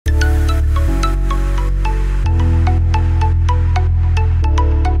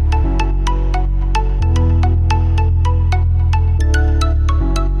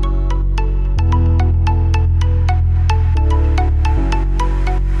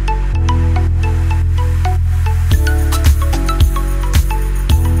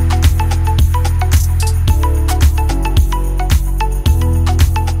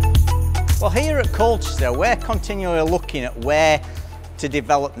Colchester, we're continually looking at where to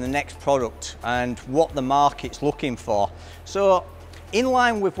develop the next product and what the market's looking for. So in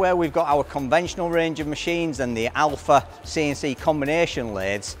line with where we've got our conventional range of machines and the Alpha CNC combination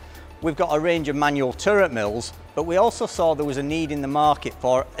lathes, we've got a range of manual turret mills, but we also saw there was a need in the market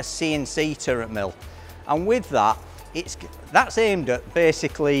for a CNC turret mill. And with that, that's aimed at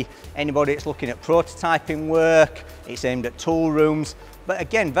basically anybody that's looking at prototyping work, it's aimed at tool rooms, but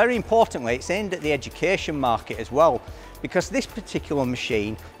again, very importantly, it's aimed at the education market as well, because this particular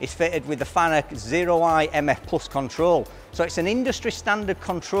machine is fitted with the Fanuc 0i MF Plus control. So it's an industry standard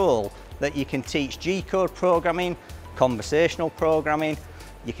control that you can teach G-code programming, conversational programming,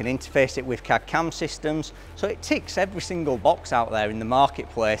 you can interface it with CAD/CAM systems, so it ticks every single box out there in the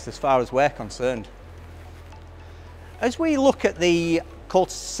marketplace as far as we're concerned. As we look at the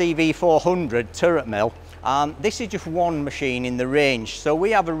Colchester CV400 turret mill, this is just one machine in the range. So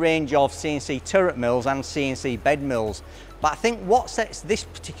we have a range of CNC turret mills and CNC bed mills. But I think what sets this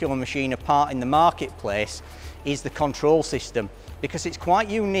particular machine apart in the marketplace is the control system, because it's quite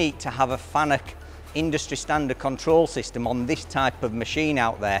unique to have a Fanuc industry standard control system on this type of machine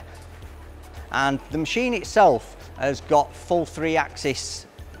out there. And the machine itself has got full 3-axis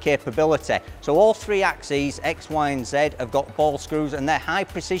capability. So all 3 axes, X, Y and Z, have got ball screws, and they're high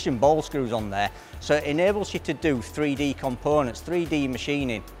precision ball screws on there. So it enables you to do 3D components, 3D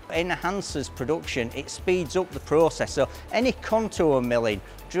machining. It enhances production, it speeds up the process. So any contour milling,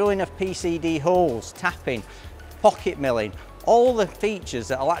 drilling of PCD holes, tapping, pocket milling, all the features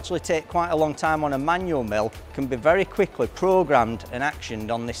that will actually take quite a long time on a manual mill can be very quickly programmed and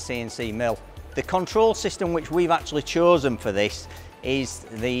actioned on this CNC mill. The control system which we've actually chosen for this is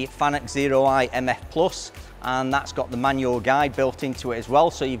the Fanuc 0i MF Plus, and that's got the manual guide built into it as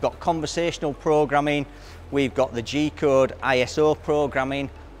well. So you've got conversational programming, we've got the G-code ISO programming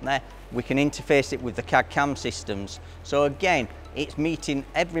there, we can interface it with the CAD/CAM systems. So again, it's meeting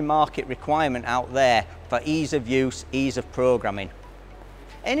every market requirement out there for ease of use, ease of programming.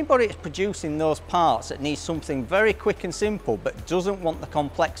 Anybody that's producing those parts that needs something very quick and simple but doesn't want the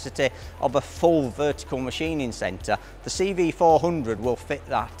complexity of a full vertical machining centre, the CV400 will fit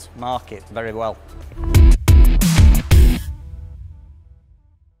that market very well.